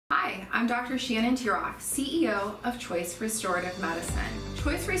Hi, I'm Dr. Shannon Tiroff, CEO of Choice Restorative Medicine.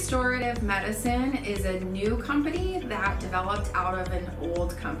 Choice Restorative Medicine is a new company that developed out of an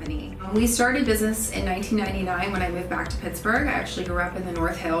old company. We started business in 1999 when I moved back to Pittsburgh. I actually grew up in the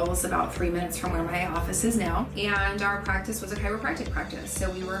North Hills, about 3 minutes from where my office is now. And our practice was a chiropractic practice. So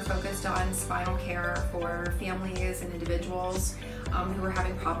we were focused on spinal care for families and individuals who were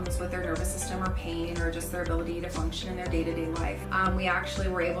having problems with their nervous system or pain or just their ability to function in their day-to-day life. We actually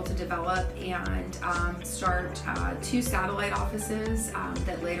were able to develop and start 2 satellite offices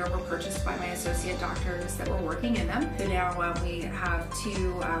that later were purchased by my associate doctors that were working in them. So now we have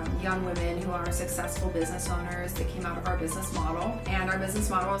 2 young women who are successful business owners that came out of our business model. And our business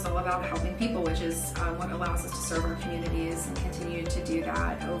model is all about helping people, which is what allows us to serve our communities and continue to do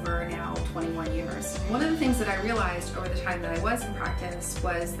that over now 21 years. One of the things that I realized over the time that I was in practice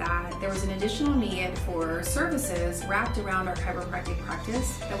was that there was an additional need for services wrapped around our chiropractic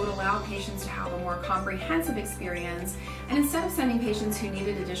practice that would allow patients to have a more comprehensive experience. And instead of sending patients who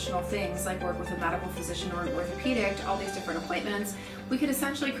needed additional things like work with a medical physician or an orthopedic to all these different appointments, we could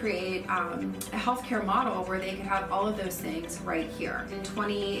essentially create a healthcare model where they could have all of those things right here. In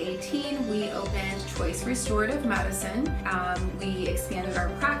 2018, we opened Choice Restorative Medicine. We expanded our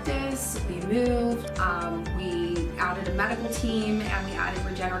practice, we moved, we added a medical team, and we added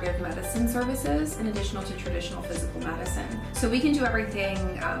regenerative medicine services in addition to traditional physical medicine. So we can do everything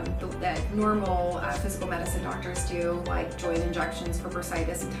that normal physical medicine doctors do, like joint injections for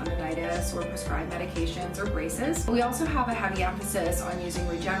bursitis and tendonitis, or prescribe medications or braces. We also have a heavy emphasis on using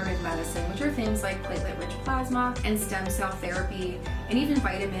regenerative medicine, which are things like platelet-rich plasma and stem cell therapy, and even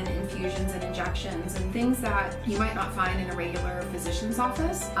vitamin infusions and injections, and things that you might not find in a regular physician's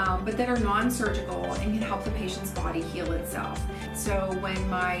office, but that are non-surgical and can help the patient's body heal itself. So when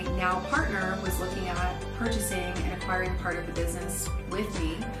my now partner was looking at purchasing and acquiring part of the business with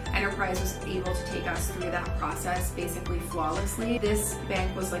me, Enterprise was able to take us through that process basically flawlessly. This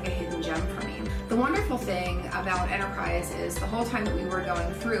bank was like a hidden gem for me. The wonderful thing about Enterprise is the whole time that we were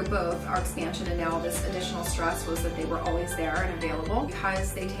going through both our expansion and now this additional stress was that they were always there and available.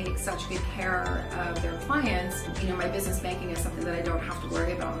 Because they take such good care of their clients, you know, my business banking is something that I don't have to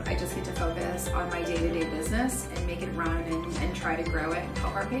worry about. I just get to focus on my day-to-day business and make it run and try to grow it and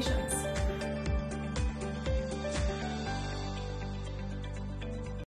help our patients.